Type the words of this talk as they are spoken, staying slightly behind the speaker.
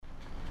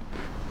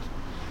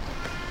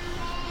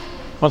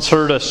Once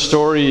heard a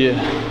story.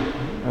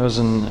 It was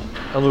an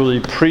elderly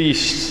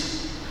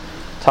priest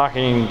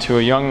talking to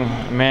a young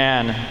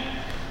man,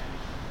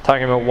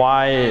 talking about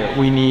why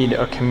we need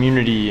a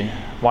community.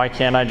 Why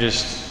can't I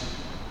just,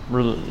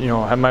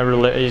 have my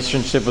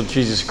relationship with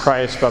Jesus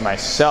Christ by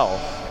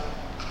myself?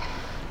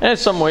 And in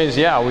some ways,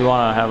 we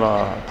want to have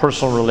a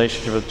personal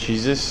relationship with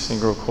Jesus and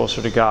grow closer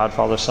to God,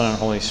 Father, Son, and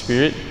Holy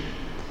Spirit.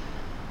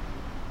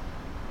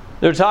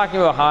 They're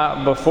talking about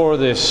how before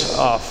this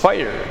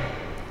fire,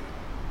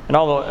 and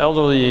all the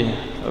elderly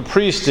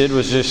priest did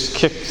was just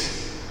kicked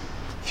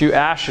a few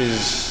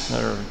ashes,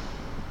 or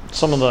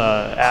some of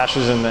the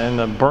ashes in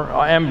the burnt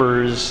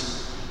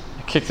embers,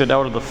 kicked it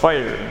out of the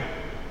fire.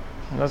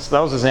 And that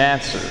was his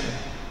answer.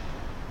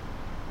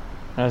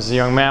 As the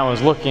young man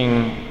was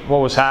looking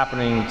what was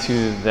happening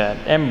to that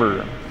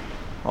ember,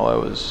 well,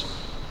 it was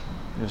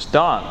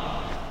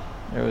done.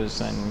 It was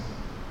then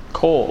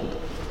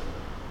cold.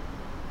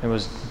 It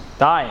was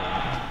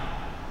dying.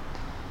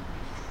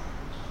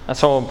 That's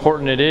how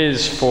important it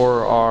is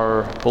for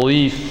our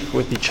belief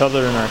with each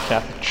other in our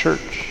Catholic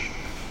Church,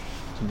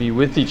 to be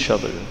with each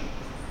other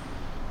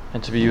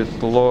and to be with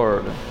the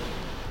Lord.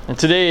 And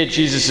today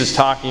Jesus is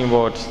talking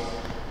about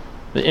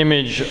the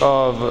image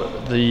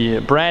of the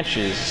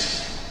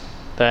branches,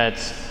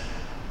 that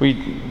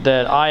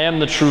I am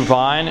the true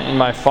vine and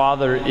my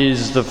Father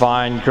is the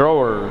vine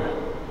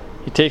grower.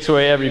 He takes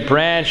away every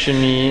branch in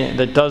me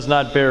that does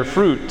not bear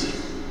fruit.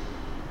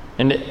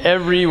 And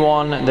every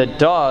one that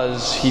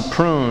does, he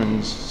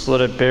prunes so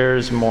that it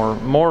bears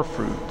more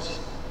fruit.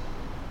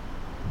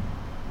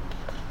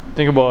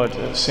 Think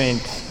about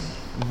Saint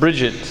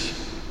Bridget,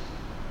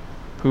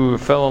 who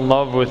fell in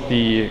love with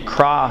the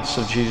cross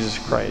of Jesus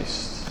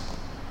Christ.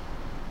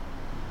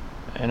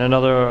 And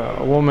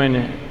another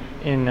woman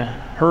in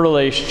her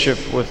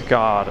relationship with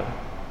God.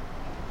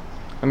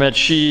 And that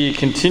she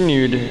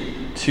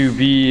continued to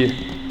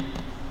be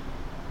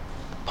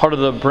part of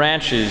the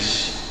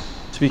branches,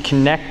 to be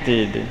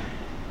connected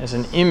as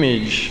an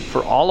image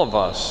for all of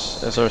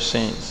us as our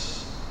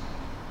saints.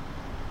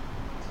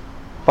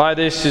 By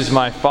this is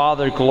my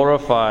Father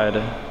glorified,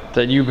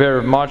 that you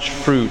bear much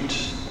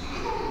fruit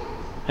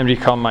and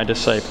become my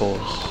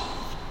disciples.